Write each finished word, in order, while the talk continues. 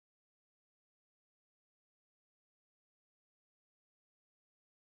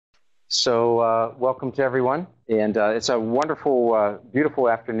Welcome to everyone, and it's a wonderful, beautiful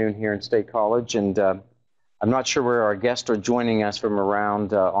afternoon here in State College, and I'm not sure where our guests are joining us from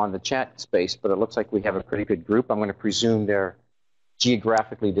around on the chat space, but it looks like we have a pretty good group. I'm going to presume they're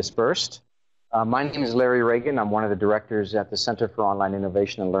geographically dispersed. My name is Larry Reagan. I'm one of the directors at the Center for Online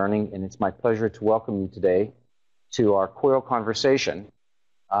Innovation and Learning, and it's my pleasure to welcome you today to our COIL Conversation.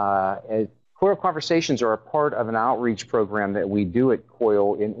 COIL Conversations are a part of an outreach program that we do at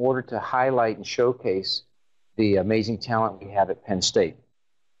COIL in order to highlight and showcase the amazing talent we have at Penn State.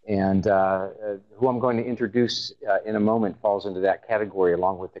 And who I'm going to introduce in a moment falls into that category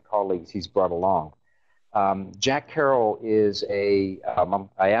along with the colleagues he's brought along. Jack Carroll is I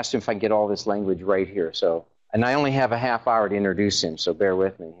asked him if I can get all this language right here, and I only have a half hour to introduce him, so bear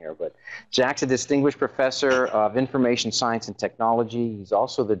with me here. But Jack's a distinguished professor of information science and technology. He's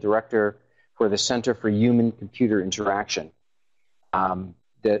also the director for the Center for Human-Computer Interaction.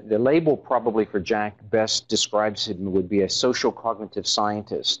 The label probably for Jack best describes him would be a social cognitive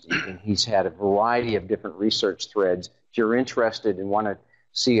scientist, and he's had a variety of different research threads. If you're interested and want to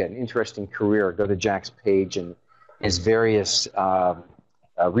see an interesting career, go to Jack's page, and his various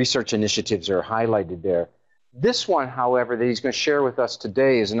research initiatives are highlighted there. This one, however, that he's going to share with us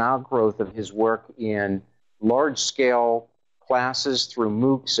today is an outgrowth of his work in large-scale classes through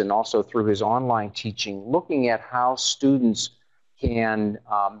MOOCs and also through his online teaching, looking at how students can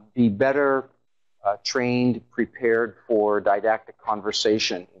be better trained, prepared for didactic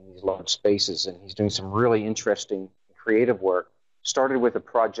conversation in these large spaces. And he's doing some really interesting, creative work. Started with a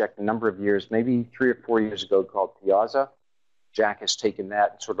project a number of years, maybe 3 or 4 years ago, called Piazza. Jack has taken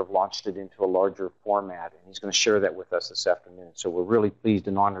that and sort of launched it into a larger format, and he's going to share that with us this afternoon. So we're really pleased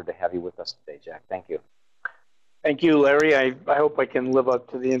and honored to have you with us today, Jack. Thank you. Thank you, Larry. I hope I can live up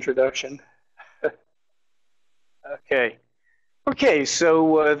to the introduction. Okay,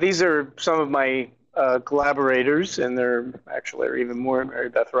 so these are some of my collaborators, and there actually are even more. Mary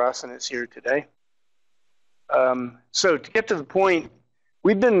Beth Rosson is here today. So to get to the point,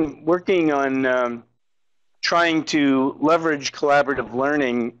 we've been working on trying to leverage collaborative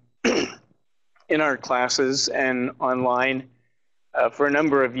learning in our classes and online for a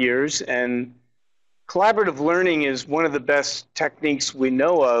number of years. And collaborative learning is one of the best techniques we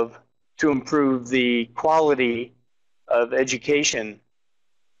know of to improve the quality of education.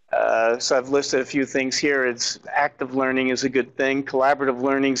 So I've listed a few things here. It's active learning is a good thing. Collaborative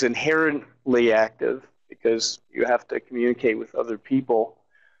learning is inherently active because you have to communicate with other people.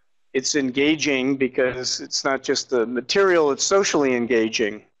 It's engaging because it's not just the material, it's socially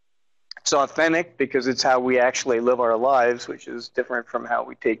engaging. It's authentic because it's how we actually live our lives, which is different from how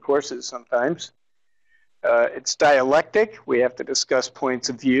we take courses sometimes. It's dialectic. We have to discuss points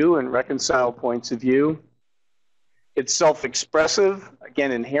of view and reconcile points of view. It's self-expressive,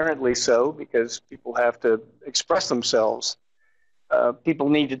 again, inherently so, because people have to express themselves. People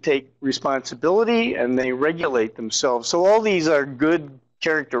need to take responsibility, and they regulate themselves. So all these are good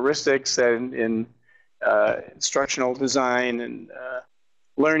characteristics that in instructional design and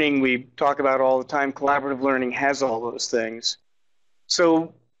learning we talk about all the time. Collaborative learning has all those things.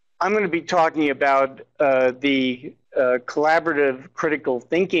 So I'm going to be talking about the collaborative critical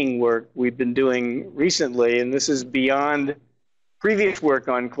thinking work we've been doing recently, and this is beyond previous work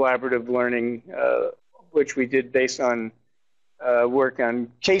on collaborative learning, which we did based on work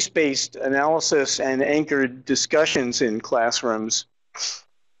on case-based analysis and anchored discussions in classrooms.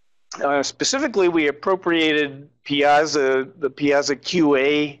 Specifically, we appropriated Piazza, the Piazza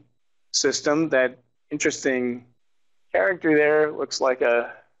QA system. That interesting character there looks like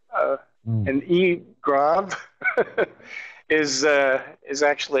an E-grav is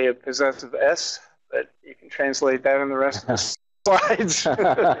actually a possessive S, but you can translate that in the rest of the slides.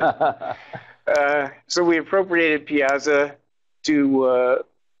 So we appropriated Piazza to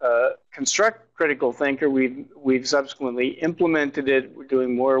construct critical thinker. We've subsequently implemented it. We're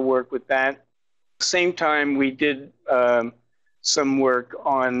doing more work with that. At the same time, we did some work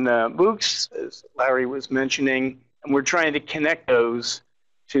on MOOCs, as Larry was mentioning, and we're trying to connect those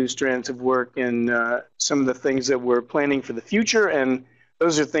two strands of work in some of the things that we're planning for the future, and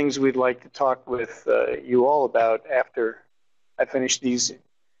those are things we'd like to talk with you all about after I finish these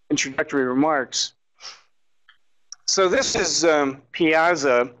introductory remarks. So this is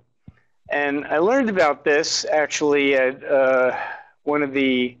Piazza, and I learned about this actually at one of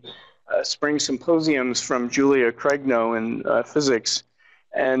the spring symposiums from Julia Craigno in physics,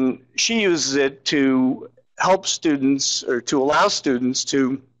 and she uses it to help students, or to allow students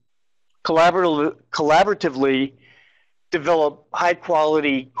to collaboratively develop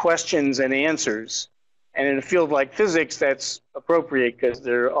high-quality questions and answers And in a field like physics, that's appropriate because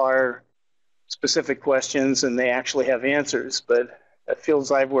there are specific questions and they actually have answers. But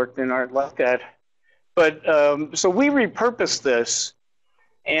fields I've worked in aren't like that. But so we repurposed this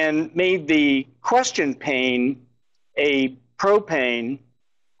and made the question pane a pro pane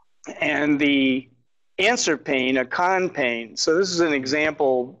and the answer pane a con pane. So this is an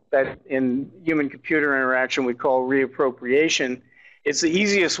example that in human-computer interaction we call reappropriation. It's the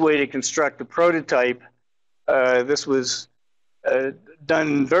easiest way to construct a prototype. This was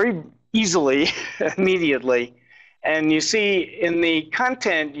done very easily, immediately. And you see in the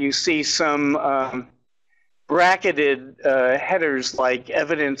content, you see some bracketed headers like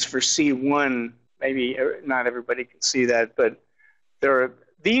evidence for C1. Maybe not everybody can see that, but there are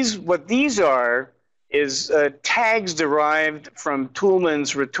these. What these are is tags derived from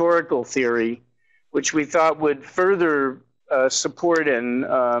Toulmin's rhetorical theory, which we thought would further support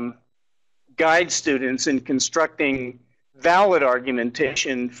and guide students in constructing valid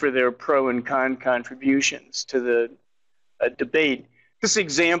argumentation for their pro and con contributions to the debate. This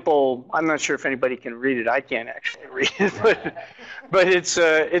example, I'm not sure if anybody can read it. I can't actually read it, but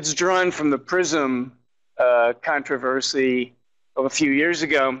it's drawn from the PRISM controversy of a few years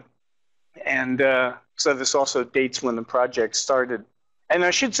ago. And so this also dates when the project started. And I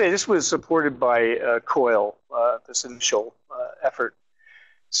should say this was supported by COIL, this initial effort.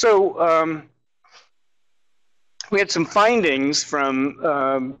 So we had some findings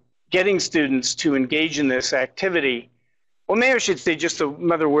from getting students to engage in this activity. Well, maybe I should say just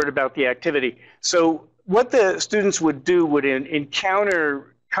another word about the activity. So what the students would do would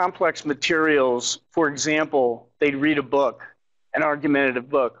encounter complex materials. For example, they'd read a book, an argumentative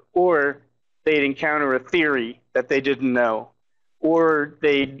book, or they'd encounter a theory that they didn't know, or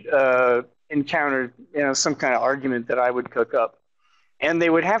they'd encounter some kind of argument that I would cook up. And they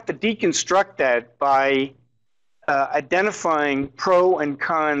would have to deconstruct that by identifying pro and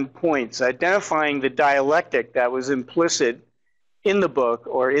con points, identifying the dialectic that was implicit in the book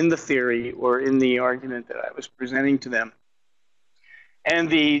or in the theory or in the argument that I was presenting to them. And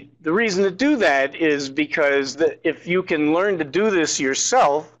the reason to do that is because if you can learn to do this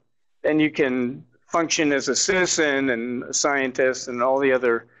yourself, then you can function as a citizen and a scientist and all the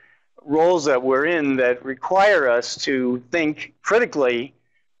other roles that we're in that require us to think critically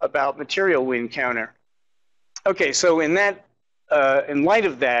about material we encounter. Okay, so in light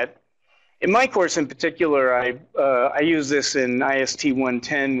of that, in my course in particular, I use this in IST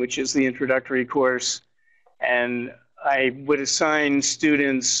 110, which is the introductory course, and I would assign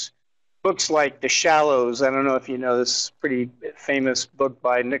students books like The Shallows. I don't know if you know this pretty famous book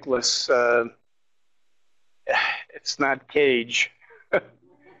by Nicholas. It's not Cage.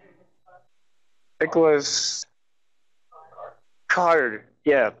 Nicholas Card.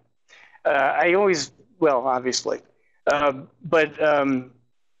 Yeah. I always. Well, obviously, yeah.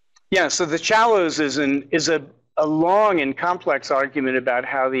 So The Shallows is a long and complex argument about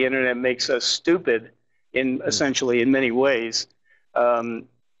how the internet makes us stupid essentially in many ways, so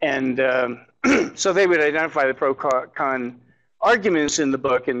they would identify the pro-con arguments in the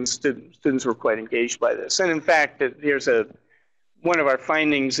book, and students were quite engaged by this. And in fact, one of our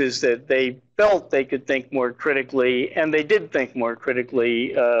findings is that they felt they could think more critically, and they did think more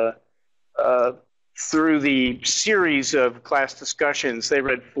critically. Through the series of class discussions, they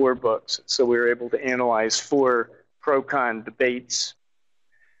read 4 books. So we were able to analyze 4 pro-con debates.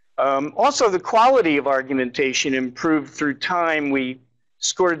 Also, the quality of argumentation improved through time. We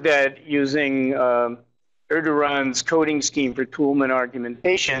scored that using Erdogan's coding scheme for Toulmin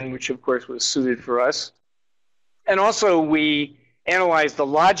argumentation, which of course was suited for us. And also we analyzed the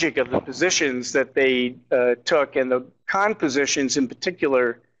logic of the positions that they took, and the con positions in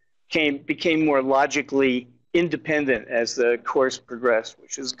particular became more logically independent as the course progressed,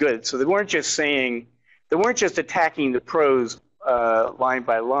 which is good. So they weren't just attacking the pros line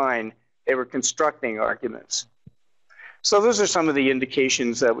by line, they were constructing arguments. So those are some of the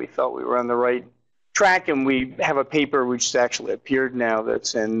indications that we felt we were on the right track, and we have a paper which actually appeared now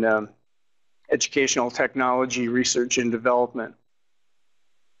that's in Educational Technology Research and Development.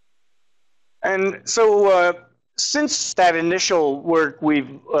 And so since that initial work,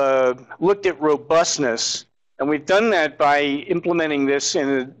 we've looked at robustness, and we've done that by implementing this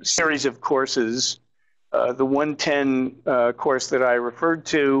in a series of courses. The 110 course that I referred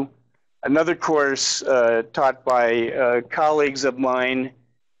to, another course taught by colleagues of mine,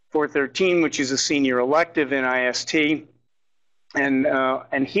 413, which is a senior elective in IST.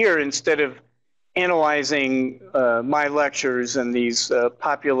 And here, instead of analyzing my lectures and these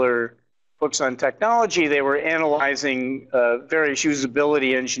popular books on technology, they were analyzing various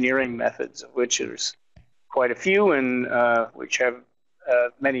usability engineering methods, of which there's quite a few, and which have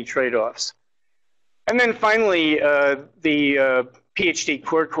many trade-offs. And then finally, the PhD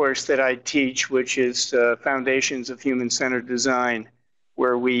core course that I teach, which is Foundations of Human-Centered Design,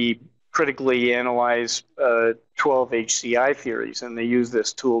 where we critically analyze 12 HCI theories, and they use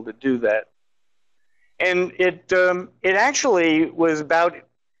this tool to do that. And it actually was about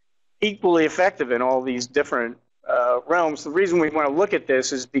equally effective in all these different realms. The reason we want to look at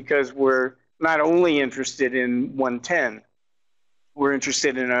this is because we're not only interested in 110, we're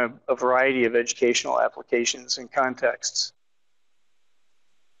interested in a variety of educational applications and contexts.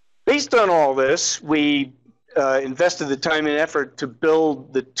 Based on all this, we invested the time and effort to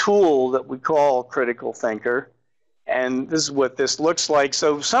build the tool that we call Critical Thinker. And this is what this looks like.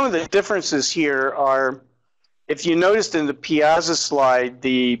 So some of the differences here are, if you noticed in the Piazza slide,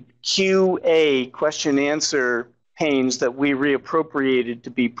 the QA question answer panes that we reappropriated to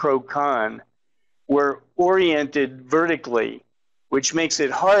be pro-con were oriented vertically, which makes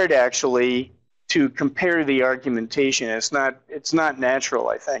it hard actually to compare the argumentation. It's not natural,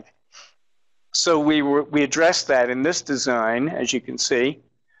 I think. So we addressed that in this design, as you can see.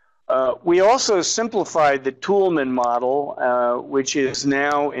 We also simplified the Toolman model, which is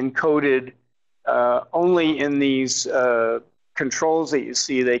now encoded only in these controls that you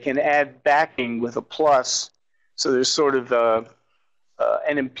see. They can add backing with a plus. So there's sort of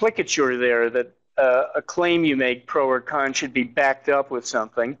an implicature there that a claim you make, pro or con, should be backed up with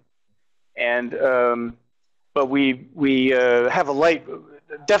something. And but we have a light,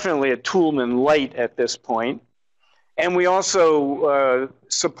 definitely a Toolman light at this point. And we also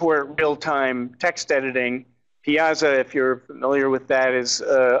support real-time text editing. Piazza, if you're familiar with that, is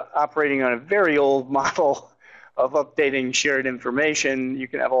operating on a very old model of updating shared information. You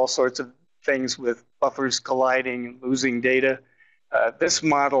can have all sorts of things with buffers colliding and losing data. This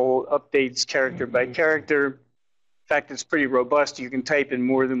model updates character by character. In fact, it's pretty robust. You can type in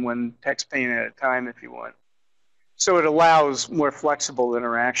more than one text pane at a time if you want. So it allows more flexible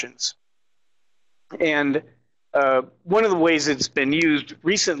interactions. And one of the ways it's been used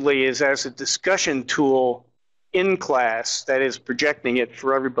recently is as a discussion tool in class, that is projecting it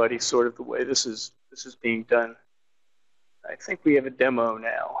for everybody, sort of the way this is being done. I think we have a demo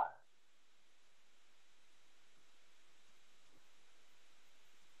now.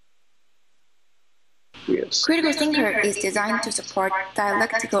 Yes. Critical Thinker is designed to support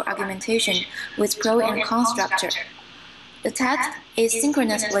dialectical argumentation with pro and con structure. The text is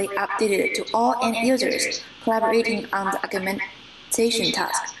synchronously updated to all end users collaborating on the argumentation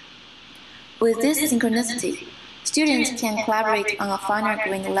task. With this synchronicity, students can collaborate on a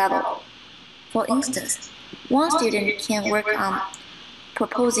finer-grained level. For instance, one student can work on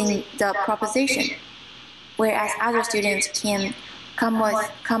proposing the proposition, whereas other students can come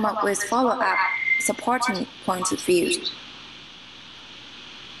up with follow-up supporting points of view.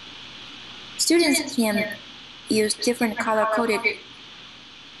 Students can use different color-coded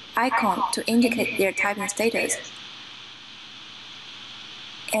icons to indicate their typing status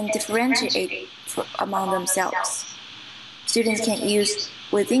and differentiate among themselves. Students can use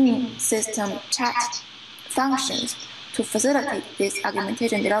within-system chat functions to facilitate this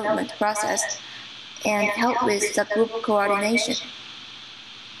argumentation development process and help with the group coordination.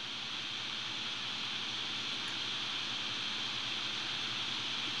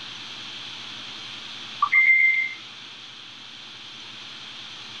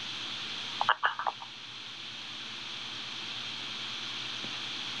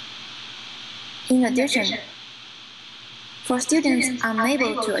 In addition, for students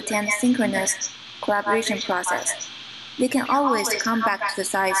unable to attend synchronous collaboration process, they can always come back to the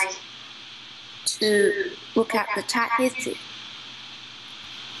site to look at the chat history.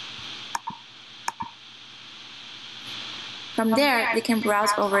 From there, they can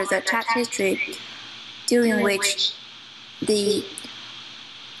browse over the chat history during which the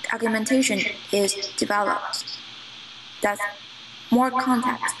argumentation is developed. Thus, more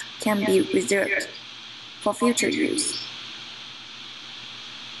context can be reserved for future use.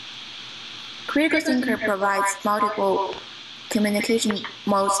 Critical Thinker provides multiple communication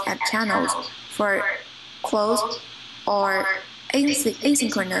modes and channels for close or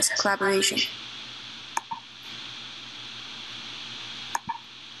asynchronous collaboration.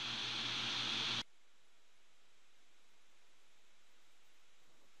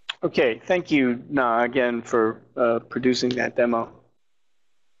 Okay, thank you, Na, again for producing that demo.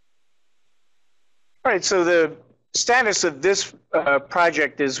 All right, so the status of this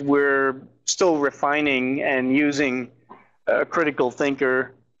project is we're still refining and using Critical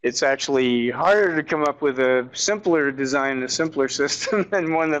Thinker. It's actually harder to come up with a simpler design, a simpler system,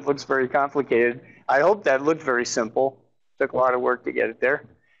 than one that looks very complicated. I hope that looked very simple. Took a lot of work to get it there.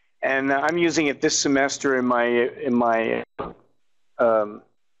 And I'm using it this semester in my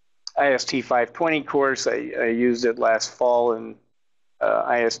IST 520 course. I used it last fall in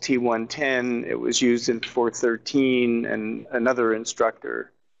IST 110. It was used in 413, and another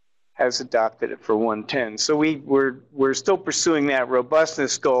instructor has adopted it for 110. So we're still pursuing that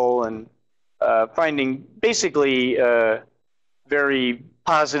robustness goal and finding basically very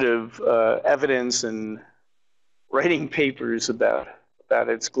positive evidence and writing papers about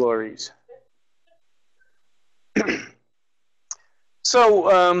its glories.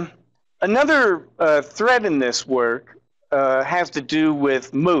 So another thread in this work has to do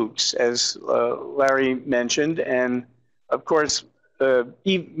with MOOCs, as Larry mentioned, and of course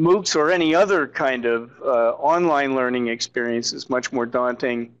MOOCs or any other kind of online learning experience is much more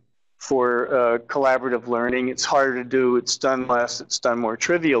daunting for collaborative learning. It's harder to do, it's done less, it's done more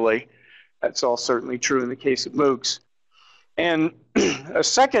trivially. That's all certainly true in the case of MOOCs. And a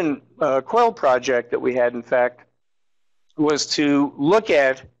second COIL project that we had, in fact, was to look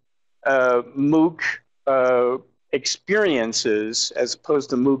at MOOC experiences as opposed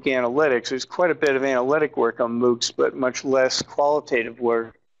to MOOC analytics. There's quite a bit of analytic work on MOOCs, but much less qualitative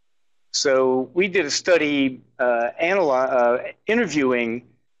work. So we did a study interviewing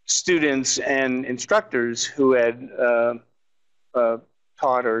students and instructors who had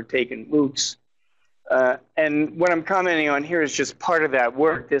taught or taken MOOCs. And what I'm commenting on here is just part of that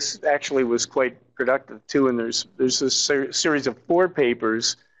work. This actually was quite productive too, and there's a series of 4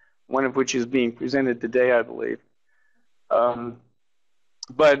 papers, one of which is being presented today, I believe.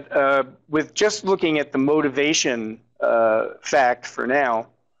 But with just looking at the motivation fact for now,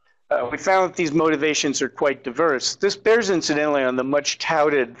 we found that these motivations are quite diverse. This bears incidentally on the much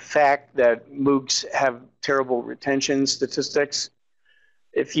touted fact that MOOCs have terrible retention statistics.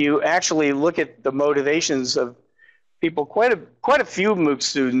 If you actually look at the motivations of people, quite a few MOOC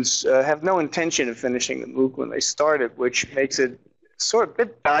students have no intention of finishing the MOOC when they start it, which makes it sort of a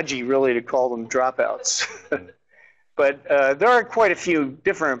bit dodgy, really, to call them dropouts. But there are quite a few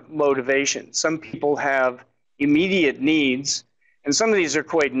different motivations. Some people have immediate needs, and some of these are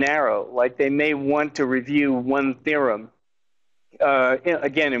quite narrow, like they may want to review one theorem,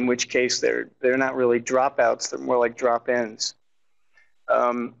 again, in which case they're not really dropouts, they're more like drop-ins.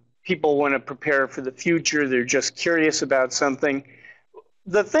 People want to prepare for the future, they're just curious about something.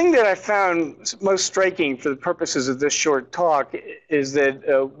 The thing that I found most striking for the purposes of this short talk is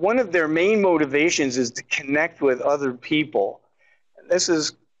that one of their main motivations is to connect with other people. This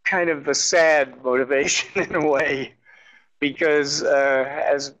is kind of a sad motivation in a way, because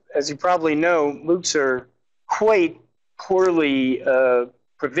as you probably know, MOOCs are quite poorly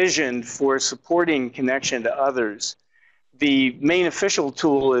provisioned for supporting connection to others. The main official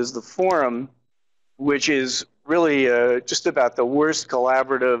tool is the forum, which is really just about the worst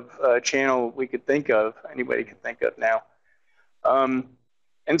collaborative channel we could think of, anybody could think of now.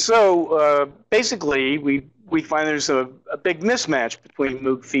 And so basically, we find there's a big mismatch between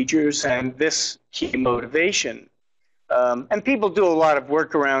MOOC features and this key motivation. And people do a lot of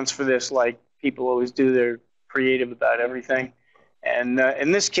workarounds for this, like people always do. They're creative about everything. And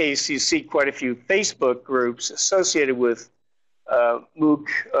in this case, you see quite a few Facebook groups associated with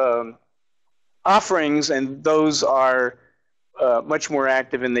MOOC offerings, and those are much more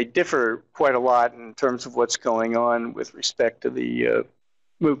active, and they differ quite a lot in terms of what's going on with respect to the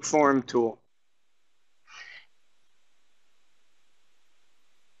MOOC forum tool.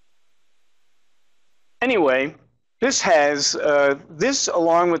 Anyway, this has, this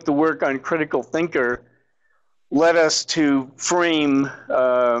along with the work on critical thinker led us to frame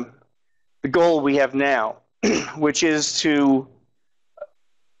the goal we have now, which is to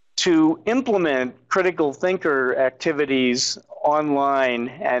implement critical thinker activities online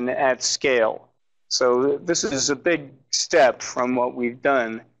and at scale. So this is a big step from what we've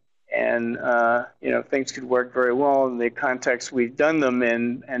done, and you know, things could work very well in the context we've done them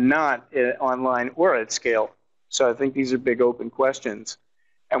in, and not online or at scale. So I think these are big open questions.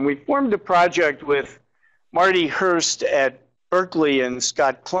 And we formed a project with Marty Hurst at Berkeley and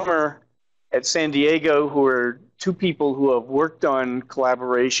Scott Plummer at San Diego, who are 2 people who have worked on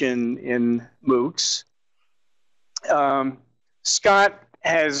collaboration in MOOCs. Scott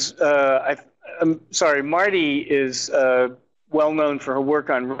has, Marty is well known for her work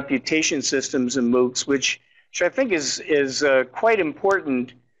on reputation systems in MOOCs, which I think is quite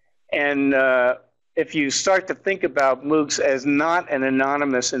important. And if you start to think about MOOCs as not an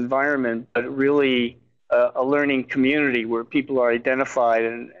anonymous environment, but really a learning community where people are identified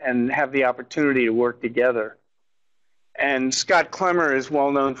and have the opportunity to work together. And Scott Clemmer is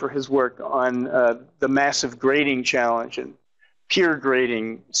well known for his work on the massive grading challenge and peer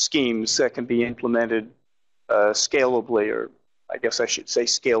grading schemes that can be implemented scalably, or I guess I should say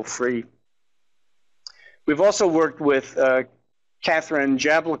scale-free. We've also worked with Catherine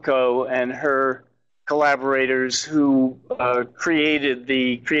Jablico and her collaborators who created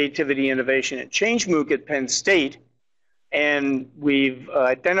the Creativity, Innovation, and Change MOOC at Penn State. And we've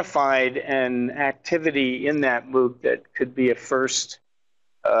identified an activity in that MOOC that could be a first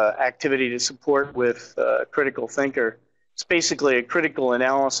activity to support with critical thinker. It's basically a critical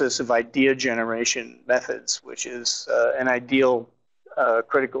analysis of idea generation methods, which is an ideal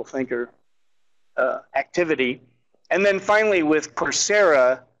critical thinker activity. And then finally with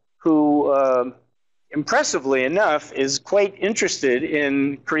Coursera, who impressively enough is quite interested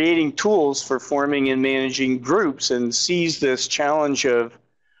in creating tools for forming and managing groups, and sees this challenge of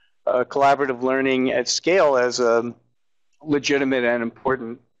collaborative learning at scale as a legitimate and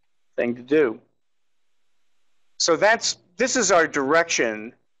important thing to do. So this is our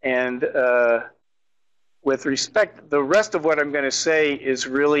direction, and with respect, the rest of what I'm going to say is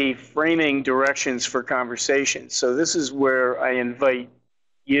really framing directions for conversation. So this is where I invite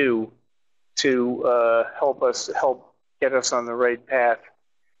you to help get us on the right path.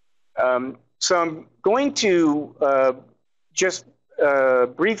 So I'm going to just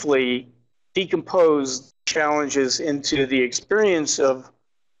briefly decompose challenges into the experience of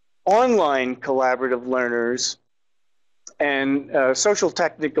online collaborative learners and social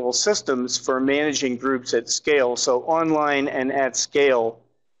technical systems for managing groups at scale. So online and at scale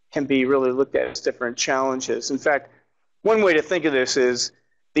can be really looked at as different challenges. In fact, one way to think of this is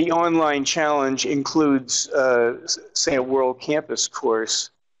the online challenge includes, say, a World Campus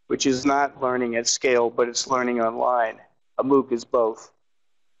course, which is not learning at scale, but it's learning online. A MOOC is both.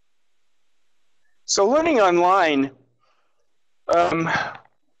 So learning online,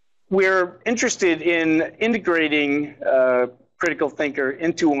 we're interested in integrating critical thinker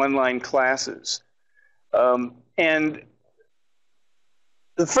into online classes. And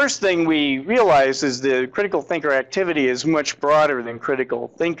the first thing we realize is the critical thinker activity is much broader than critical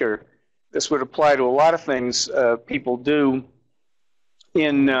thinker. This would apply to a lot of things people do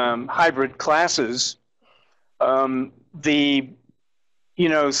in hybrid classes. If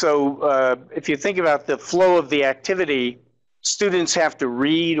you think about the flow of the activity, students have to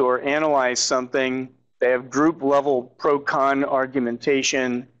read or analyze something. They have group level pro-con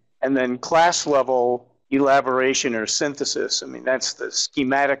argumentation, and then class level elaboration or synthesis. I mean, that's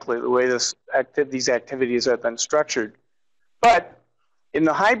schematically the way these activities have been structured. But in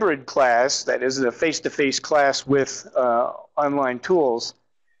the hybrid class, that is a face-to-face class with online tools,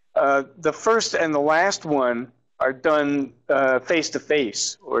 the first and the last one are done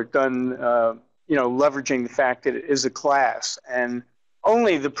face-to-face, or done leveraging the fact that it is a class. And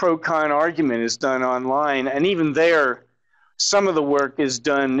only the pro-con argument is done online, and even there, some of the work is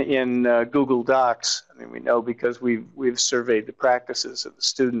done in Google Docs. I mean, we know because we've surveyed the practices of the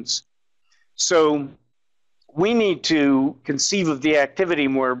students. So we need to conceive of the activity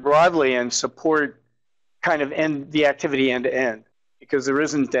more broadly and support kind of the activity end to end, because there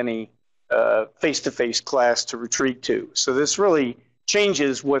isn't any face-to-face class to retreat to. So this really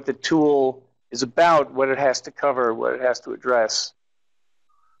changes what the tool is about, what it has to cover, what it has to address.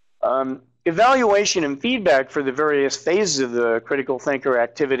 Evaluation and feedback for the various phases of the critical thinker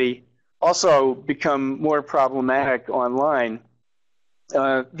activity also become more problematic online.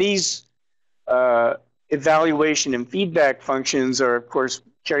 These evaluation and feedback functions are, of course,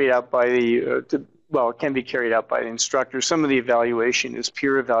 carried out by it can be carried out by the instructor. Some of the evaluation is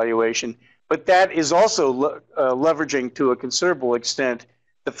peer evaluation, but that is also leveraging to a considerable extent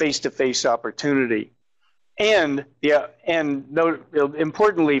the face-to-face opportunity. And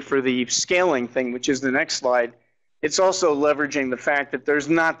importantly for the scaling thing, which is the next slide, it's also leveraging the fact that there's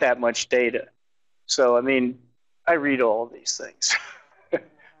not that much data. So, I mean, I read all of these things,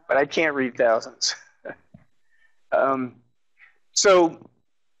 but I can't read thousands. I'm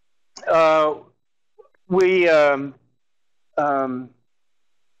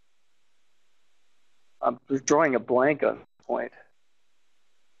drawing a blank on the point.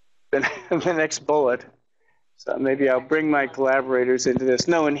 The next bullet. So maybe I'll bring my collaborators into this.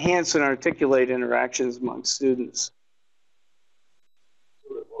 No, enhance and articulate interactions among students.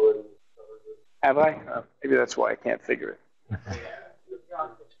 Have I? Maybe that's why I can't figure it.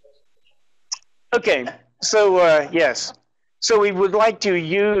 Okay, so yes. So we would like to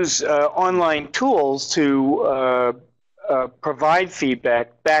use online tools to provide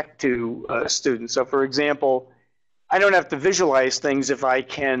feedback back to students. So for example, I don't have to visualize things if I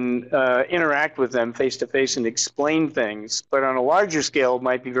can interact with them face to face and explain things. But on a larger scale, it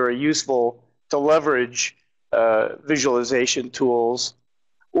might be very useful to leverage visualization tools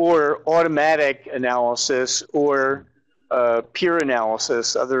or automatic analysis or peer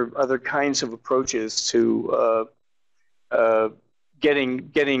analysis, other kinds of approaches to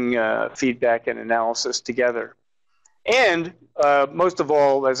getting feedback and analysis together. And most of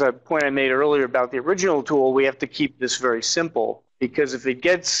all, as a point I made earlier about the original tool, we have to keep this very simple, because if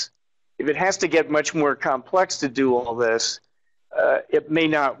it has to get much more complex to do all this, it may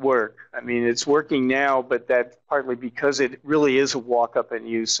not work. I mean, it's working now, but that's partly because it really is a walk-up and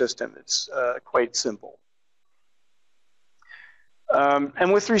use system. It's quite simple.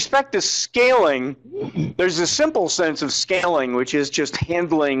 And with respect to scaling, there's a simple sense of scaling, which is just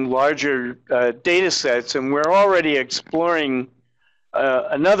handling larger data sets. And we're already exploring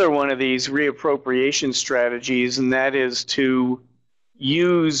another one of these reappropriation strategies, and that is to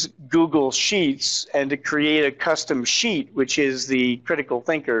use Google Sheets and to create a custom sheet, which is the critical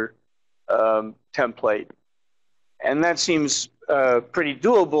thinker template. And that seems pretty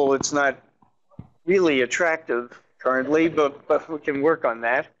doable. It's not really attractive currently, but we can work on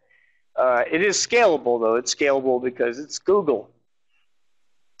that. It is scalable, though. It's scalable because it's Google.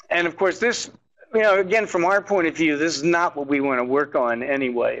 And of course, this, again, from our point of view, this is not what we want to work on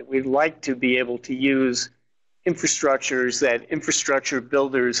anyway. We'd like to be able to use infrastructures that infrastructure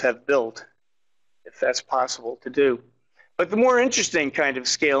builders have built, if that's possible to do. But the more interesting kind of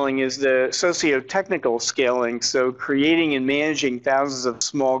scaling is the socio-technical scaling. So creating and managing thousands of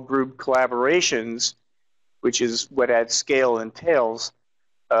small group collaborations, which is what at scale entails,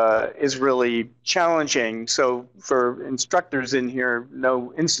 is really challenging. So for instructors in here,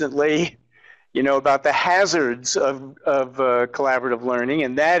 know instantly, about the hazards of collaborative learning,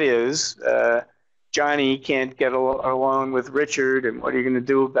 and that is Johnny can't get along with Richard, and what are you going to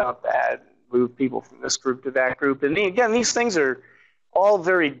do about that? Move people from this group to that group. And again, these things are all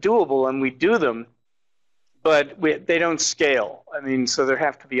very doable, and we do them, but they don't scale. I mean, so there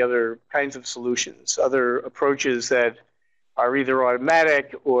have to be other kinds of solutions, other approaches that are either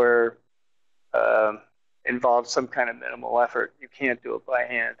automatic or involve some kind of minimal effort. You can't do it by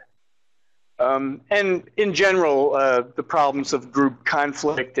hand. And in general, the problems of group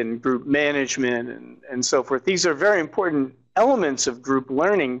conflict and group management and so forth, these are very important elements of group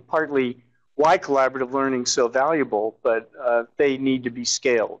learning, partly why collaborative learning is so valuable, but they need to be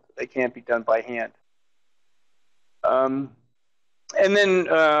scaled. They can't be done by hand. And then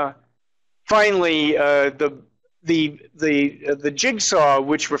finally, the jigsaw,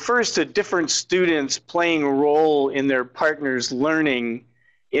 which refers to different students playing a role in their partner's learning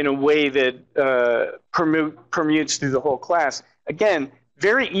in a way that permutes through the whole class. Again,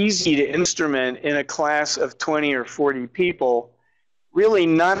 very easy to instrument in a class of 20 or 40 people, really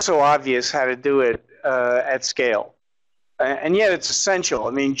not so obvious how to do it at scale. And yet it's essential.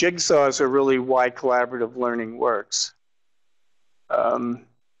 I mean, jigsaws are really why collaborative learning works.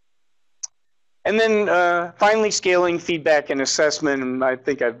 And then finally, scaling feedback and assessment, and I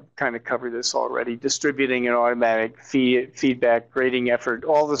think I've kind of covered this already, distributing an automatic feedback, grading effort,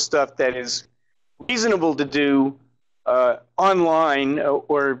 all the stuff that is reasonable to do online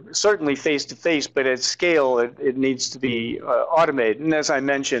or certainly face-to-face, but at scale, it needs to be automated. And as I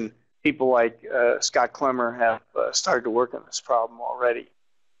mentioned, people like Scott Clemmer have started to work on this problem already.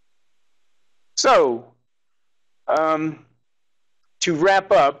 So, to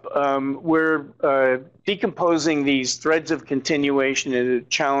wrap up, we're decomposing these threads of continuation into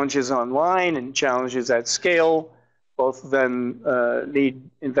challenges online and challenges at scale. Both of them need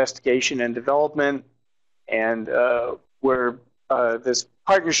investigation and development. And this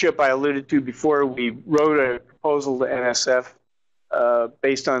partnership I alluded to before, we wrote a proposal to NSF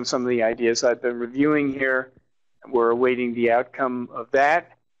based on some of the ideas I've been reviewing here. We're awaiting the outcome of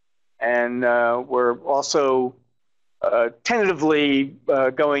that. And we're also tentatively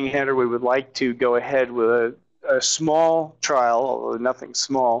going ahead, or we would like to go ahead with a small trial, although nothing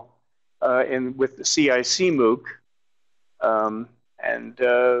small, with the CIC MOOC.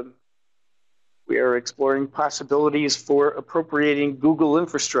 We are exploring possibilities for appropriating Google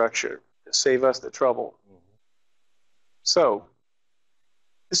infrastructure to save us the trouble. So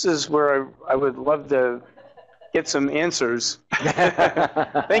this is where I would love to get some answers.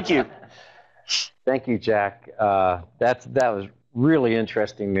 Thank you. Thank you, Jack. That was really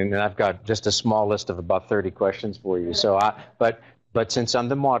interesting, and I've got just a small list of about 30 questions for you. So, but since I'm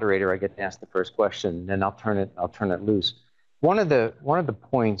the moderator, I get to ask the first question, and I'll turn it loose. One of the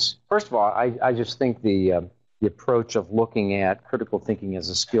points, first of all, I just think the approach of looking at critical thinking as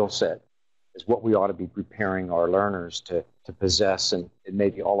a skill set is what we ought to be preparing our learners to possess, and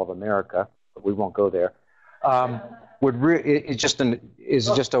maybe all of America, but we won't go there. It's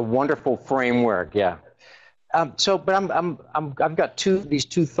just a wonderful framework, yeah. But I've got these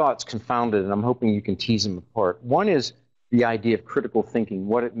two thoughts confounded, and I'm hoping you can tease them apart. One is the idea of critical thinking,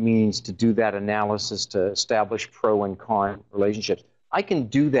 what it means to do that analysis, to establish pro and con relationships. I can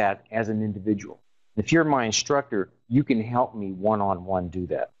do that as an individual. If you're my instructor, you can help me one-on-one do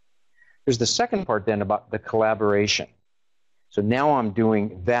that. There's the second part then about the collaboration. So now I'm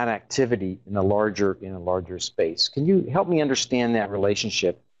doing that activity in a larger space. Can you help me understand that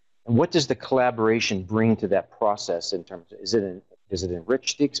relationship? And what does the collaboration bring to that process in terms of, does it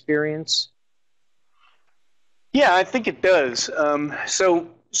enrich the experience? Yeah, I think it does.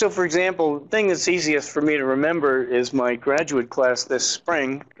 So for example, the thing that's easiest for me to remember is my graduate class this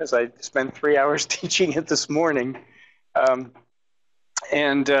spring, because I spent 3 hours teaching it this morning.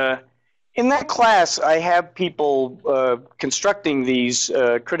 In that class, I have people constructing these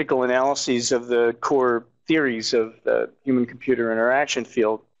critical analyses of the core theories of the human-computer interaction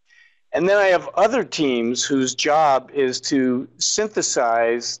field. And then I have other teams whose job is to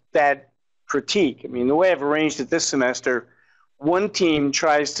synthesize that critique. I mean, the way I've arranged it this semester, one team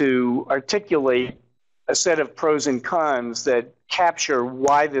tries to articulate a set of pros and cons that capture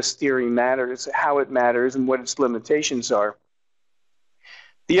why this theory matters, how it matters, and what its limitations are.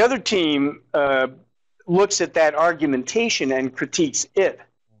 The other team looks at that argumentation and critiques it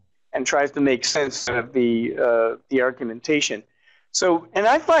and tries to make sense of the argumentation. So, and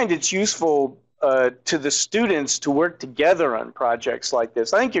I find it's useful to the students to work together on projects like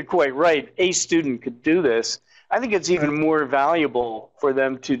this. I think you're quite right. A student could do this. I think it's even more valuable for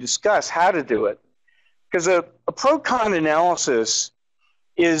them to discuss how to do it. Because a pro-con analysis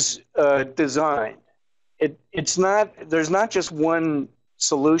is designed. There's not just one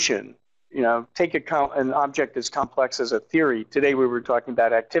solution. You know, take an object as complex as a theory. Today we were talking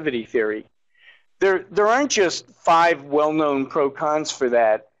about activity theory. There aren't just 5 well-known pro-cons for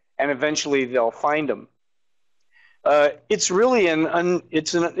that, and eventually they'll find them. It's really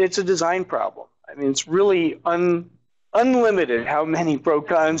it's a design problem. I mean, it's really unlimited how many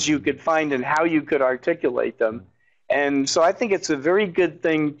pro-cons you could find and how you could articulate them. And so I think it's a very good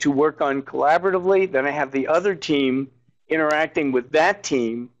thing to work on collaboratively. Then I have the other team interacting with that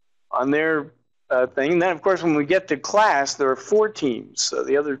team on their thing. And then, of course, when we get to class, there are 4 teams. So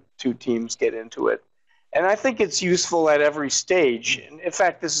the other 2 teams get into it. And I think it's useful at every stage. And in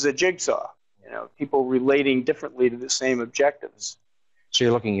fact, this is a jigsaw, you know, people relating differently to the same objectives. So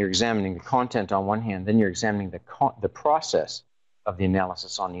you're examining the content on one hand, then you're examining the process of the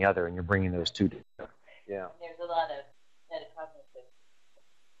analysis on the other, and you're bringing those two together. Yeah. There's a lot of metacognitive.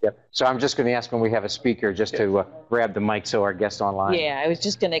 Yep. So I'm just going to ask when we have a speaker just to grab the mic so our guests online. Yeah, I was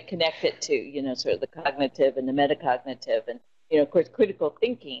just going to connect it to, you know, sort of the cognitive and the metacognitive. And, you know, of course, critical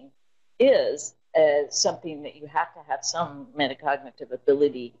thinking is something that you have to have some metacognitive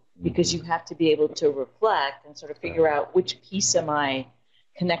ability, because you have to be able to reflect and sort of figure out which piece am I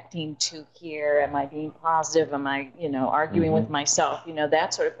connecting to here? Am I being positive? Am I, you know, arguing with myself? You know,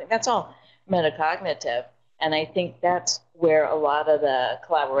 that sort of thing. That's all metacognitive. And I think that's where a lot of the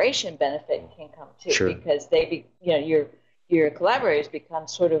collaboration benefit can come too, because you know, your collaborators become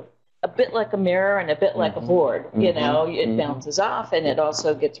sort of a bit like a mirror and a bit like a board. You know, it bounces off and it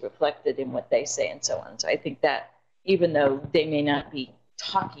also gets reflected in what they say and so on. So I think that even though they may not be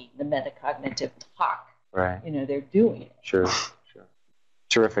talking the metacognitive talk, right, you know, they're doing it. Sure.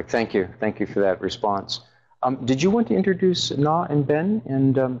 Terrific. Thank you for that response. Did you want to introduce Na and Ben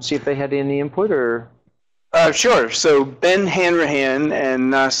and see if they had any input, or? Sure. So Ben Hanrahan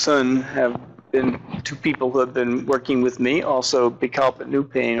and Na Sun have been 2 people who have been working with me, also Bikalp at New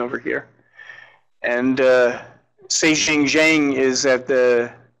Pain over here. And Seijing Zhang is at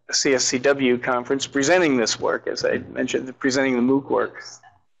the CSCW conference presenting this work, as I mentioned, presenting the MOOC work.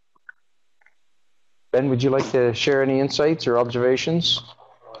 Ben, would you like to share any insights or observations?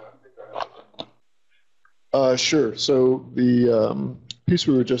 Sure. So the piece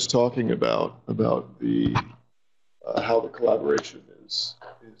we were just talking about the how the collaboration is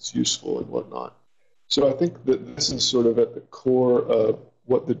useful and whatnot. So I think that this is sort of at the core of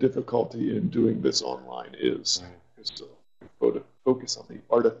what the difficulty in doing this online is to focus on the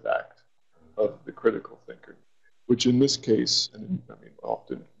artifact of the critical thinker, which in this case, and I mean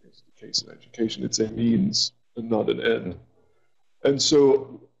often is the case in education, it's a means and not an end. And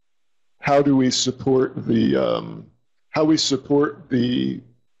so how do we support the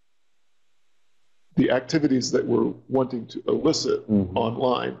activities that we're wanting to elicit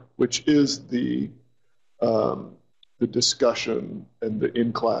online, which is the the discussion and the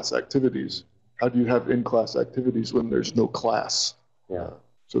in-class activities. How do you have in-class activities when there's no class? Yeah.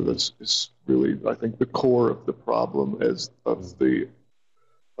 So that's really, I think, the core of the problem of the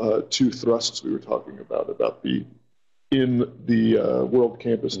two thrusts we were talking about the in the World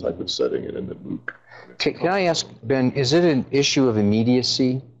Campus type of setting and in the MOOC. Can I ask, Ben, is it an issue of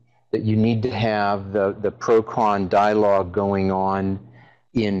immediacy that you need to have the pro-con dialogue going on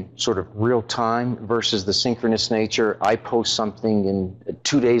in sort of real time versus the synchronous nature? I post something and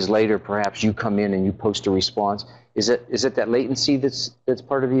 2 days later, perhaps you come in and you post a response. Is it that latency that's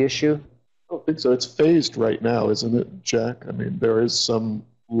part of the issue? I don't think so. It's phased right now, isn't it, Jack? I mean, there is some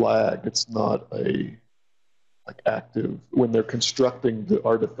lag. It's not a like active when they're constructing the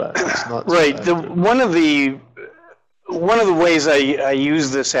artifact. It's not right. So one of the ways I use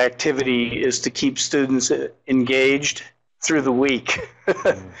this activity is to keep students engaged through the week.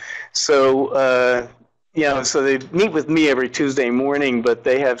 So so they meet with me every Tuesday morning, but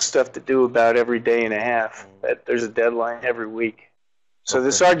they have stuff to do about every day and a half. There's a deadline every week. So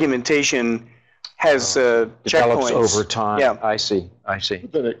this argumentation has develops checkpoints over time. Yeah. I see.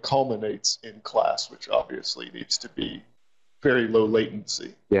 But then it culminates in class, which obviously needs to be very low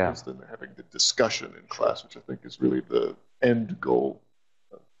latency. Yeah. Because then they're having the discussion in class, which I think is really the end goal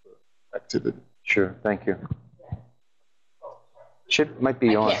of the activity. Sure. Thank you. Might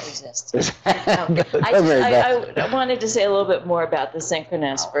be on. I can't resist. I wanted to say a little bit more about the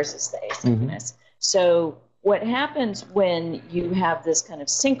synchronous versus the asynchronous. So what happens when you have this kind of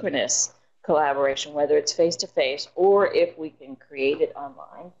synchronous collaboration, whether it's face-to-face or if we can create it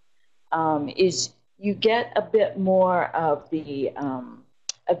online, is you get a bit more of the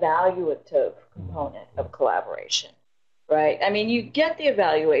evaluative component of collaboration, right? I mean, you get the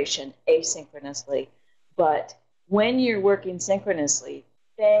evaluation asynchronously, but when you're working synchronously,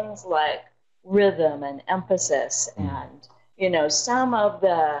 things like rhythm and emphasis and, some of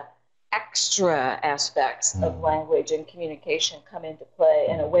the extra aspects of language and communication come into play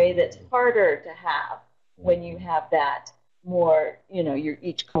in a way that's harder to have when you have that more, you're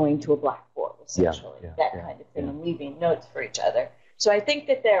each going to a blackboard, essentially, that kind of thing, and leaving notes for each other. So I think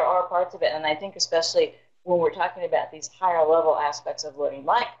that there are parts of it, and I think especially when we're talking about these higher level aspects of learning,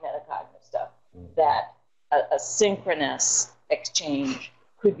 like metacognitive stuff, that a synchronous exchange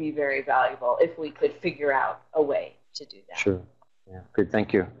could be very valuable if we could figure out a way to do that. Sure. Yeah. Good.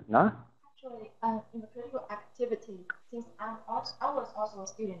 Thank you. Nah? Actually, in the critical activity, since I was also a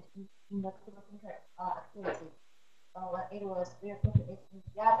student in the critical thinker activity, when it was very quickly in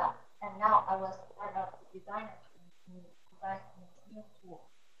Yada, and now I was part of the designer in design new tool,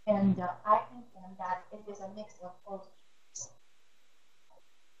 and I think that it is a mix of both.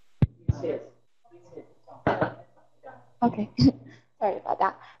 Okay, sorry about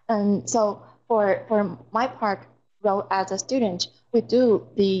that. So for my part, role as a student, we do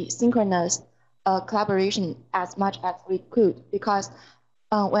the synchronous collaboration as much as we could, because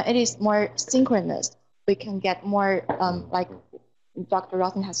when it is more synchronous, we can get more, like Dr.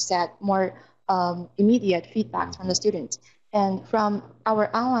 Rosson has said, more immediate feedback from the students. And from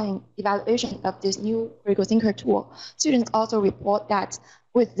our online evaluation of this new critical thinker tool, students also report that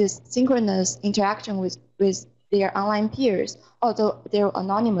with this synchronous interaction with their online peers, although they're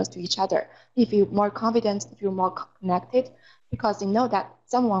anonymous to each other, they feel more confident, they feel more connected, because they know that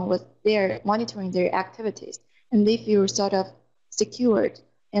someone was there monitoring their activities, and they feel sort of secured,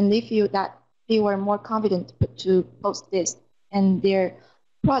 and they feel that they were more confident to post this, and their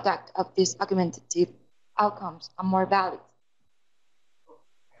product of these argumentative outcomes are more valid.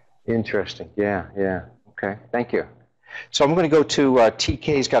 Interesting. Yeah. Okay. Thank you. So I'm going to go to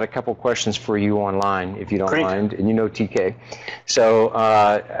TK's got a couple questions for you online, if you don't mind, and you know TK. So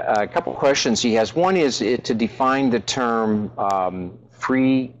a couple questions he has. One is to define the term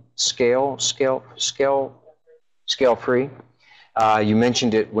free scale free. You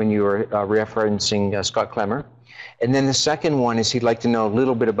mentioned it when you were referencing Scott Clemmer. And then the second one is he'd like to know a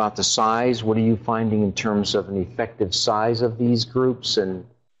little bit about the size. What are you finding in terms of an effective size of these groups, and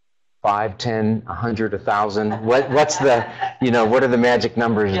 5, 10, 100, 1,000? What's the, what are the magic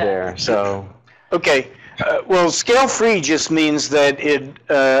numbers there? So. Okay. Well, scale free just means that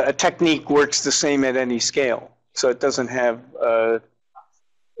a technique works the same at any scale. So it doesn't have a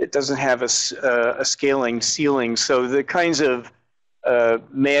scaling ceiling. So the kinds of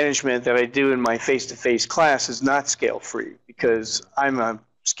management that I do in my face-to-face class is not scale free, because I'm a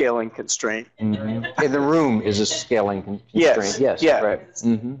scaling constraint. Mm-hmm. And the room is a scaling constraint. Yes. Yeah. Right.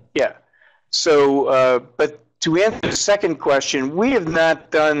 Mm-hmm. Yeah. So, but to answer the second question, we have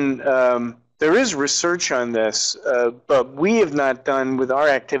not done. There is research on this, but we have not done with our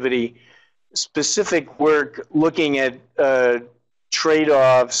activity specific work looking at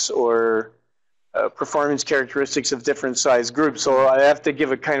trade-offs or performance characteristics of different size groups. So I have to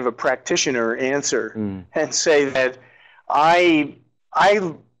give a kind of a practitioner answer and say that I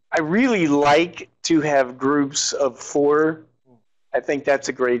really like to have groups of 4. I think that's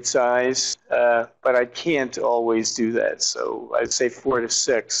a great size, but I can't always do that. So I'd say 4 to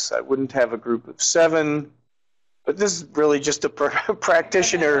 6. I wouldn't have a group of 7. But this is really just a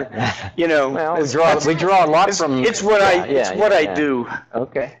practitioner, you know. Well, we draw a lot from. It's what I do.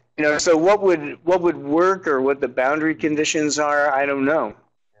 Okay. You know, so what would work or what the boundary conditions are, I don't know.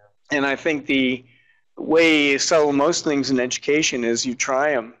 And I think the way you settle most things in education is you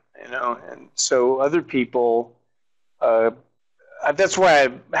try them, you know. And so other people, that's why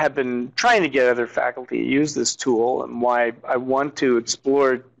I have been trying to get other faculty to use this tool, and why I want to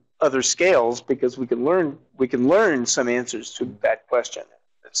explore other scales, because we can learn some answers to that question.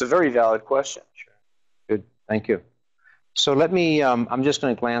 It's a very valid question. Sure. Good. Thank you. So let me, I'm just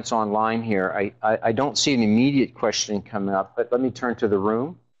going to glance online here. I don't see an immediate question coming up, but let me turn to the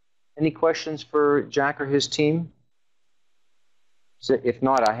room. Any questions for Jack or his team? So if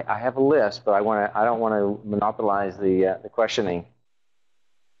not, I have a list, but I don't want to monopolize the questioning.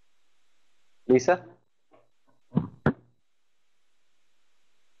 Lisa?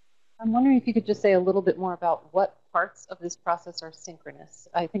 I'm wondering if you could just say a little bit more about what parts of this process are synchronous.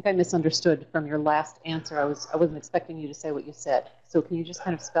 I think I misunderstood from your last answer. I wasn't expecting you to say what you said. So can you just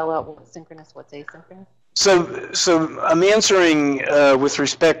kind of spell out what's synchronous, what's asynchronous? So I'm answering with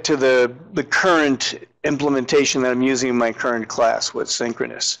respect to the current implementation that I'm using in my current class, what's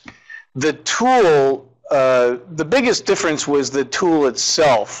synchronous. The tool, the biggest difference was the tool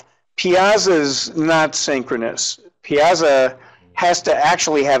itself. Piazza's not synchronous. Piazza has to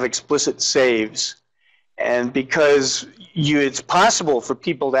actually have explicit saves. And because it's possible for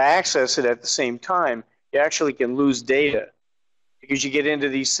people to access it at the same time, you actually can lose data, because you get into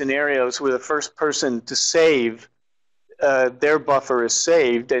these scenarios where the first person to save, their buffer is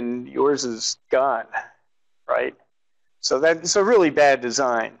saved and yours is gone, right? So that's a really bad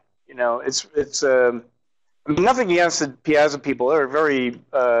design. You know, it's I mean, nothing against the Piazza people. They're very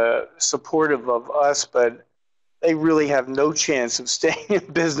supportive of us, but they really have no chance of staying in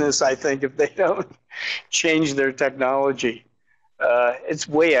business, I think, if they don't change their technology. It's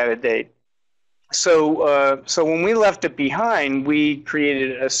way out of date. So when we left it behind, we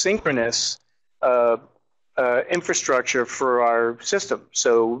created a synchronous infrastructure for our system.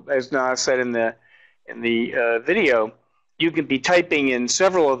 So as Na said in the video, you can be typing in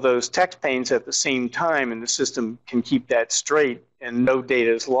several of those text panes at the same time, and the system can keep that straight, and no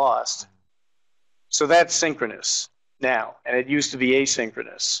data is lost. So that's synchronous now, and it used to be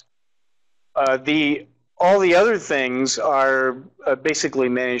asynchronous. All the other things are basically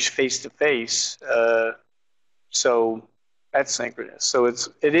managed face-to-face, so that's synchronous. So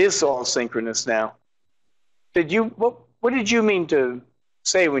it is all synchronous now. What did you mean to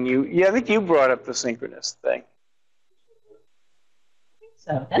say when you? Yeah, I think you brought up the synchronous thing.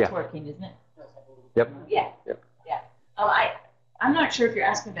 So that's working, isn't it? Yep. Yeah. Yep. Yeah. Oh, I'm not sure if you're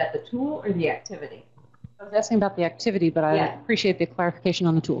asking about the tool or the activity. I was asking about the activity, but I appreciate the clarification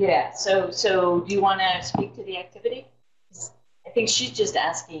on the tool. Yeah. So do you want to speak to the activity? I think she's just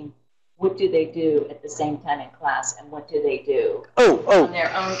asking, what do they do at the same time in class, and what do they do on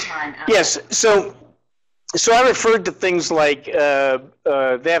their own time? Yes. So I referred to things like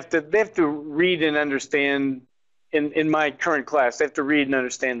they have to read and understand. In my current class, they have to read and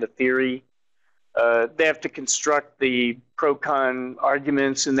understand the theory. They have to construct the pro-con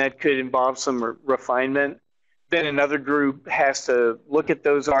arguments, and that could involve some refinement. Then another group has to look at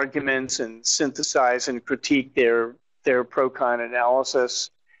those arguments and synthesize and critique their pro-con analysis.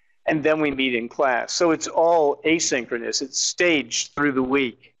 And then we meet in class. So it's all asynchronous. It's staged through the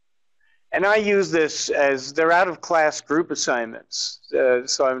week. And I use this as they're out-of-class group assignments.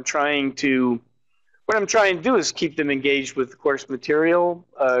 So what I'm trying to do is keep them engaged with the course material,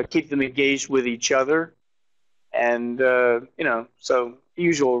 keep them engaged with each other. And, so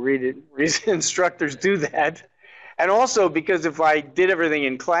usual reason instructors do that. And also because if I did everything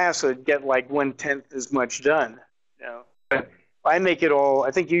in class, I'd get like 1/10 as much done. But if I make it all,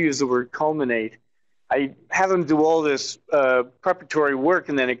 I think you use the word culminate. I have them do all this preparatory work,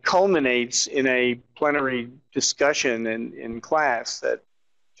 and then it culminates in a plenary discussion in class that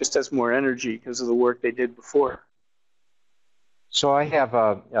just has more energy because of the work they did before. So I have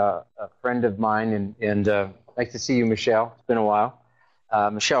a friend of mine, and nice to see you, Michelle. It's been a while.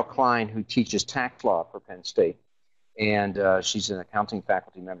 Michelle Klein, who teaches tax law for Penn State, and she's an accounting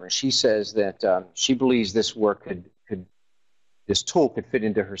faculty member. And she says that she believes this work could this tool could fit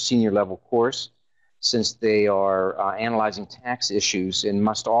into her senior level course, since they are analyzing tax issues and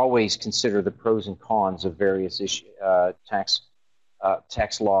must always consider the pros and cons of various tax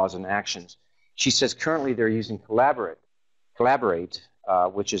laws and actions. She says currently they're using Collaborate,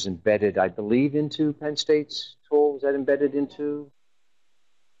 which is embedded, I believe, into Penn State's tool. Is that embedded into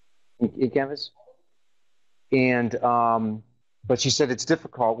in Canvas? And but she said it's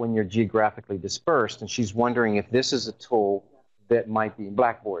difficult when you're geographically dispersed, and she's wondering if this is a tool that might be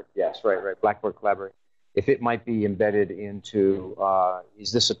Blackboard. Yes, right, Blackboard Collaborate. If it might be embedded into,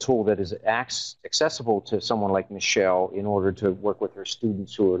 is this a tool that is accessible to someone like Michelle in order to work with her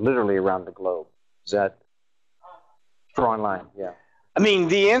students who are literally around the globe? Is that for online? Yeah. I mean,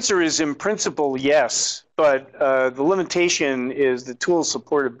 the answer is in principle, yes, but the limitation is the tool is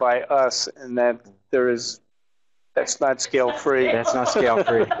supported by us, and that that's not scale free. That's not scale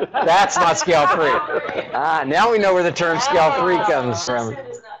free. That's not scale free. Now we know where the term scale free comes from.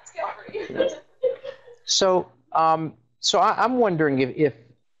 So, I'm wondering if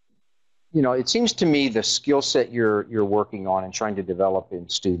you know, it seems to me the skill set you're working on and trying to develop in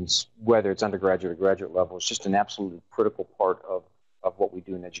students, whether it's undergraduate or graduate level, is just an absolutely critical part of what we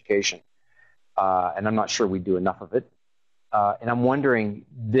do in education. And I'm not sure we do enough of it. And I'm wondering,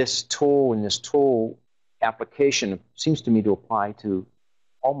 this tool and this tool application seems to me to apply to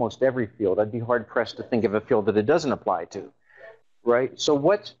almost every field. I'd be hard pressed to think of a field that it doesn't apply to, right? So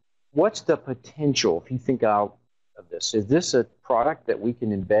what's the potential, if you think out of this? Is this a product that we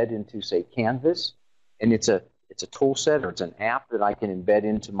can embed into, say, Canvas, and it's a tool set, or it's an app that I can embed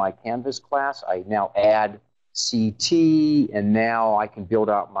into my Canvas class? I now add CT, and now I can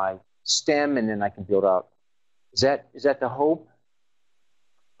build out my STEM, and then I can build out. Is that the hope?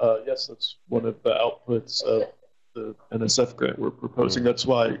 Yes, that's one of the outputs of the NSF grant we're proposing. That's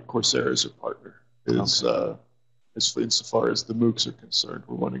why Coursera is a partner. Insofar as the MOOCs are concerned,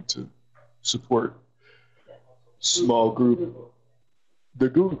 we're wanting to support small group. The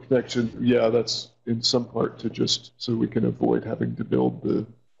Google connection, yeah, that's in some part to just so we can avoid having to build the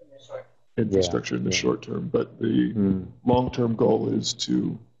infrastructure in the short term. But the long-term goal is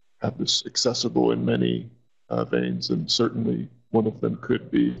to have this accessible in many veins, and certainly one of them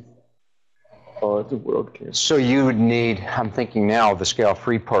could be the world campus. So you would need, I'm thinking now, the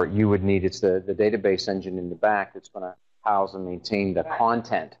scale-free part, you would need, it's the database engine in the back that's going to house and maintain the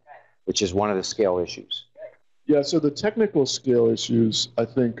content, which is one of the scale issues. Yeah, so the technical scale issues, I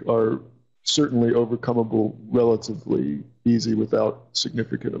think, are certainly overcomable relatively easy without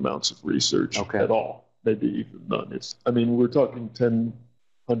significant amounts of research at all, maybe even none. I mean, we're talking 10,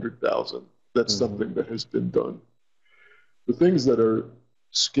 100,000. That's something that has been done. The things that are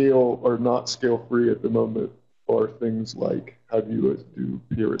not scale-free at the moment are things like, how do you do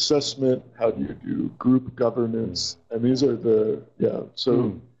peer assessment? How do you do group governance? And these are do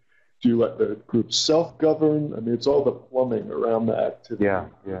you let the group self-govern? I mean, it's all the plumbing around the activity.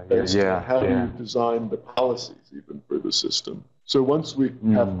 How do you design the policies even for the system? So once we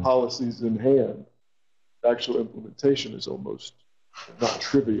have policies in hand, actual implementation is almost not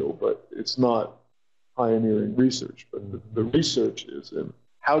trivial, but it's not pioneering research. But the research is in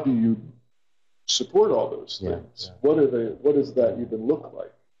how do you support all those things? What does that even look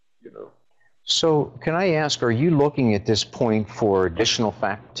like? You know. So can I ask, are you looking at this point for additional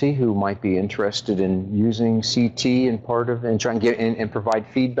faculty who might be interested in using CT and trying to get and provide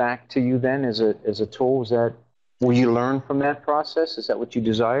feedback to you then as a tool? Will you learn from that process? Is that what you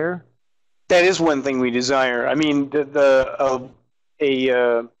desire? That is one thing we desire. I mean, a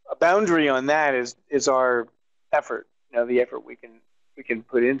boundary on that is our effort. You know, the effort we can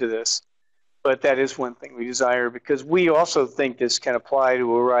put into this. But that is one thing we desire, because we also think this can apply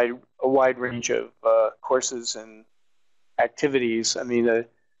to a wide range of courses and activities. I mean, the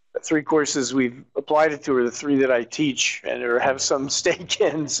 3 courses we've applied it to are the 3 that I teach and or have some stake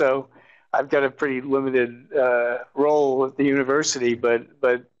in. So I've got a pretty limited role at the university, but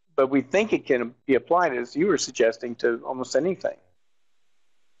we think it can be applied, as you were suggesting, to almost anything.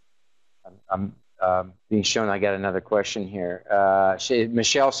 I'm being shown I got another question here.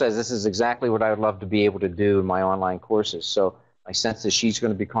 Michelle says, this is exactly what I would love to be able to do in my online courses. So my sense is she's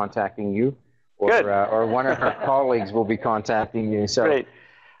going to be contacting you, or one of her colleagues will be contacting you. So, great.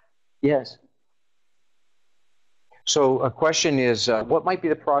 Yes. So a question is, what might be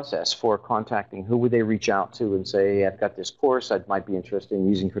the process for contacting? Who would they reach out to and say, hey, I've got this course, I might be interested in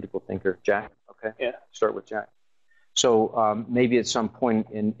using Critical Thinker? Jack? Okay. Yeah. Start with Jack. So maybe at some point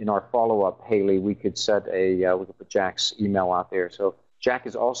in our follow-up, Haley, we could we could put Jack's email out there. So Jack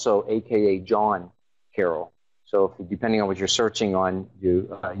is also AKA John Carroll. So if, depending on what you're searching on,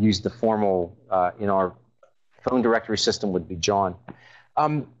 you use the formal in our phone directory system would be John.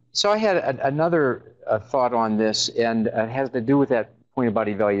 So I had another thought on this, and it has to do with that point about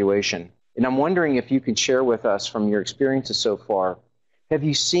evaluation. And I'm wondering if you can share with us from your experiences so far, have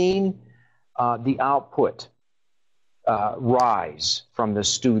you seen the output rise from the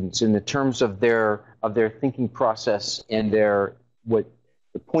students in the terms of their thinking process and what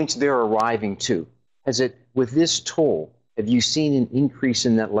the points they're arriving to? Has it, with this tool, have you seen an increase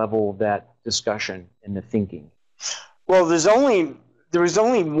in that level of that discussion and the thinking? Well, there was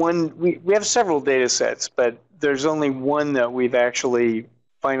only one. We have several data sets, but there's only one that we've actually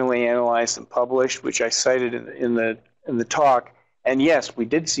finally analyzed and published, which I cited in the talk. And yes, we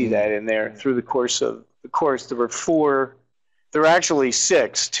did see that in there through the course of the course. There were actually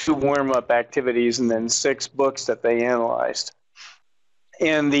 6, 2 warm-up activities and then 6 books that they analyzed.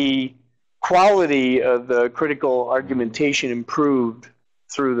 And the quality of the critical argumentation improved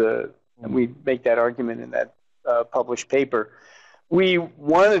through and we make that argument in that published paper. We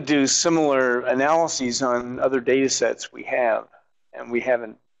want to do similar analyses on other data sets we have, and we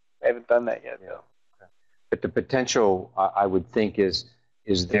haven't done that yet, though. But the potential, I would think, is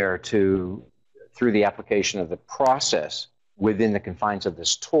there through the application of the process within the confines of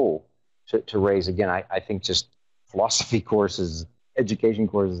this tool to raise, again, I think just philosophy courses, education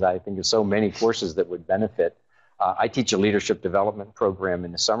courses, I think there's so many courses that would benefit. I teach a leadership development program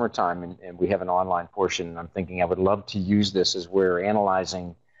in the summertime, and we have an online portion, and I'm thinking I would love to use this as we're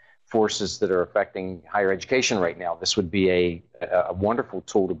analyzing forces that are affecting higher education right now. This would be a wonderful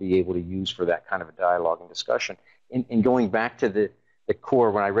tool to be able to use for that kind of a dialogue and discussion. And going back to the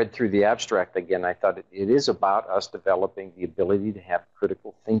core, when I read through the abstract again, I thought it is about us developing the ability to have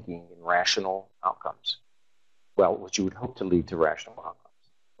critical thinking and rational outcomes. Well, which you would hope to lead to rational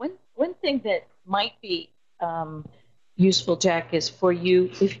outcomes. One thing that might be useful, Jack, is for you,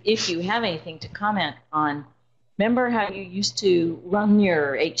 if you have anything to comment on, remember how you used to run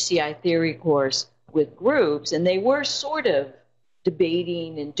your HCI theory course with groups, and they were sort of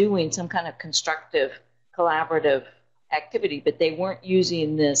debating and doing some kind of constructive, collaborative activity, but they weren't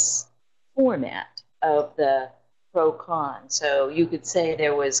using this format of the pro-con. So you could say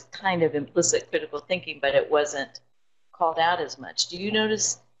there was kind of implicit critical thinking, but it wasn't called out as much. Do you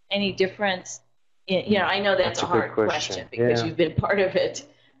notice any difference? I know that's a hard question because you've been part of it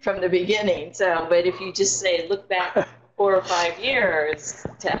from the beginning. So, but if you just say, look back 4 or 5 years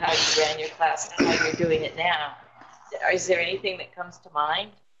to how you ran your class and how you're doing it now, is there anything that comes to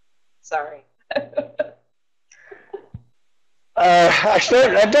mind? Sorry.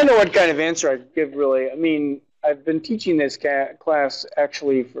 I don't know what kind of answer I could give, really. I mean, I've been teaching this class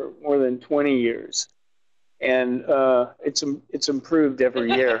actually for more than 20 years, and it's improved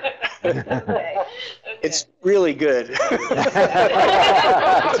every year. Okay. It's really good.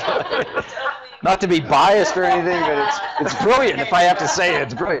 Not to be biased or anything, but it's brilliant. If I have to say it,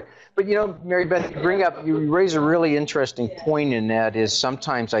 it's brilliant. But Mary Beth, you raise a really interesting point, in that is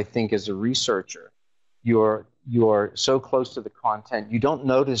sometimes I think as a researcher, you're so close to the content, you don't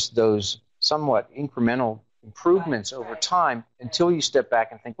notice those somewhat incremental improvements over time until you step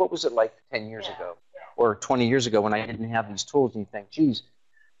back and think, what was it like 10 years ago or 20 years ago when I didn't have these tools? And you think, geez,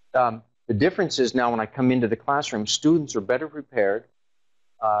 the difference is now when I come into the classroom, students are better prepared.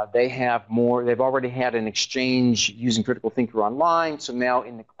 They've already had an exchange using critical thinker online, so now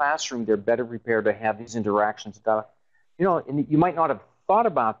in the classroom they're better prepared to have these interactions. And you might not have thought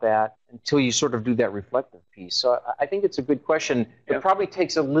about that until you sort of do that reflective piece. So I think it's a good question. It probably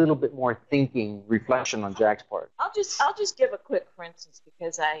takes a little bit more thinking, reflection on Jack's part. I'll just give a quick, for instance,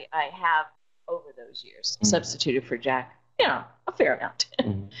 because I have over those years substituted for Jack, a fair amount.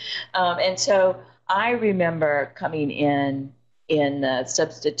 And so I remember coming in the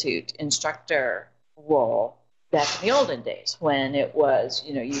substitute instructor role back in the olden days when it was,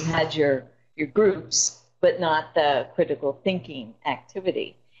 you had your groups, but not the critical thinking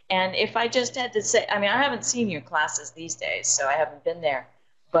activity. And if I just had to say, I haven't seen your classes these days, so I haven't been there,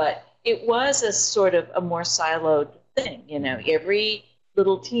 but it was a sort of a more siloed thing. Every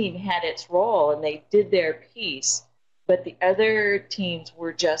little team had its role and they did their piece, but the other teams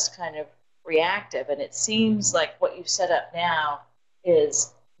were just kind of reactive. And it seems like what you've set up now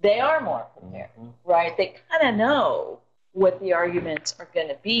is they are more prepared, right? They kind of know what the arguments are going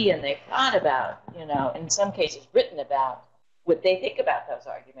to be, and they've thought about, in some cases written about what they think about those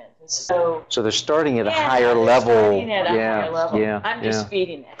arguments. And so they're starting at a higher level. I'm just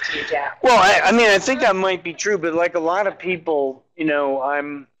feeding that to you, Jack. Well, I think that might be true, but like a lot of people,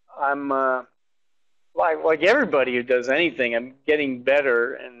 I'm like everybody who does anything, I'm getting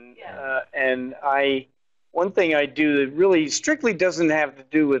better, and one thing I do that really strictly doesn't have to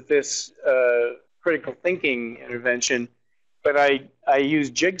do with this critical thinking intervention, but I use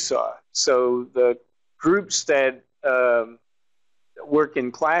Jigsaw. So the groups that work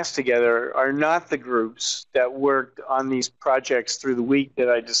in class together are not the groups that worked on these projects through the week that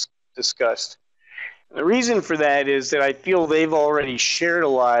I just discussed. The reason for that is that I feel they've already shared a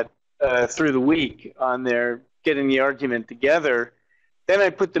lot through the week on their getting the argument together. Then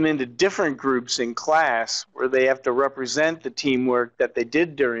I put them into different groups in class where they have to represent the teamwork that they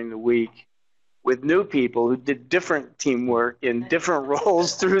did during the week with new people who did different teamwork in different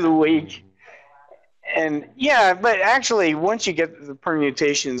roles through the week. And yeah, but actually, once you get the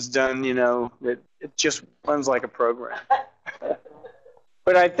permutations done, you know, it just runs like a program.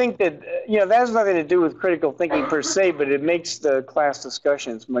 But I think that, you know, that has nothing to do with critical thinking per se, but it makes the class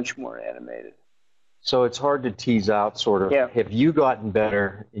discussions much more animated. So it's hard to tease out sort of, have you gotten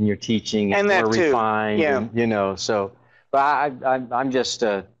better in your teaching and more refined? Yeah. And, you know, so, but I'm just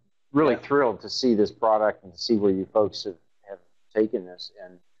really thrilled to see this product and to see where you folks have taken this.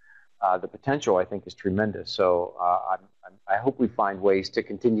 And the potential, I think, is tremendous. So I hope we find ways to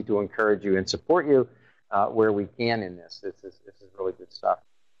continue to encourage you and support you where we can in this. This is really good stuff.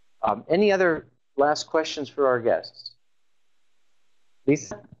 Any other last questions for our guests?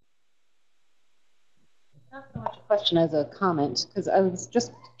 Lisa? Not so much a question as a comment, because I was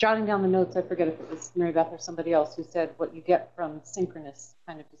just jotting down the notes. I forget if it was Mary Beth or somebody else who said what you get from synchronous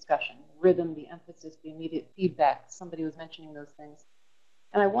kind of discussion, rhythm, the emphasis, the immediate feedback. Somebody was mentioning those things.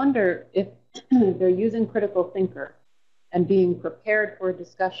 And I wonder if they're using critical thinker and being prepared for a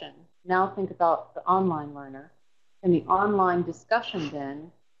discussion. Now think about the online learner. Can the online discussion then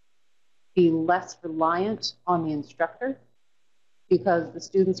be less reliant on the instructor because the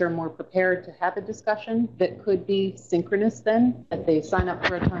students are more prepared to have a discussion that could be synchronous then, that they sign up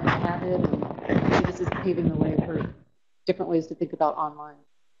for a time to have it, and maybe this is paving the way for different ways to think about online.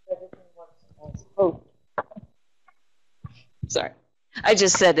 Everything works as hoped. Sorry. I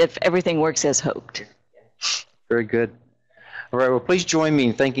just said if everything works as hoped. Very good. All right, well, please join me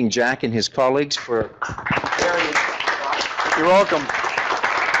in thanking Jack and his colleagues for very. You're welcome.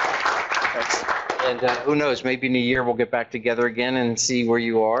 And who knows, maybe in a year we'll get back together again and see where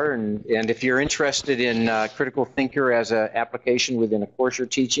you are. And if you're interested in critical thinker as an application within a course you're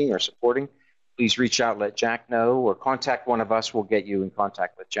teaching or supporting, please reach out, let Jack know, or contact one of us. We'll get you in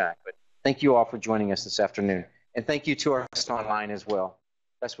contact with Jack. But thank you all for joining us this afternoon. And thank you to our guests online as well.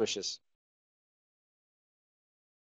 Best wishes.